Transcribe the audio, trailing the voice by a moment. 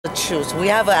issues. We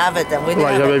have evidence. We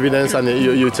Right, you have evidence, and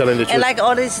you're telling the truth. And like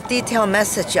all this detailed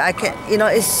message, I can, you know,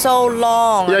 it's so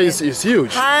long. Yeah, it's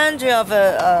huge. Hundreds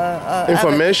of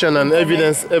information and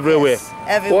evidence everywhere. Yes,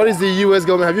 everywhere. What is the U.S.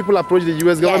 government? Have people approached the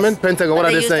U.S. government? Yes. Pentagon, what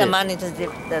are they use saying? The money to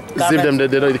zip the Zip them,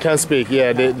 they can't speak.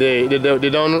 Yeah, they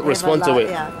don't respond to it.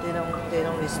 Yeah, they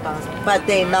don't respond. But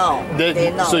they know.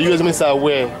 They know. So U.S. ministers are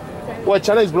aware. Well,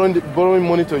 China is borrowing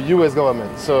money to U.S.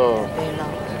 government, so they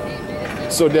know.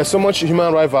 So there's so much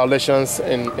human rights violations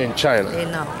in China. They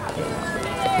know.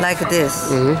 Like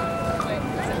this.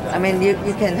 I mean, you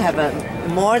can have a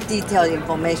more detailed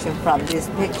information from this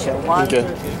picture.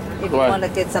 If you want to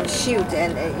get some shoot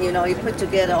and you know, you put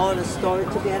together all the story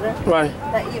together. Right.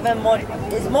 That even more,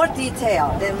 it's more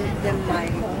detailed than my.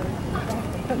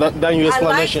 Than your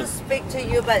explanation. I like to speak to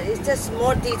you, but it's just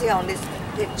more detail on this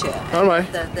picture. All right.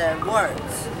 The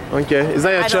words. Okay. Is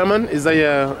that your chairman? Is that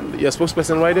your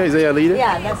spokesperson right there? Is that your leader?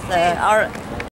 Yeah, that's our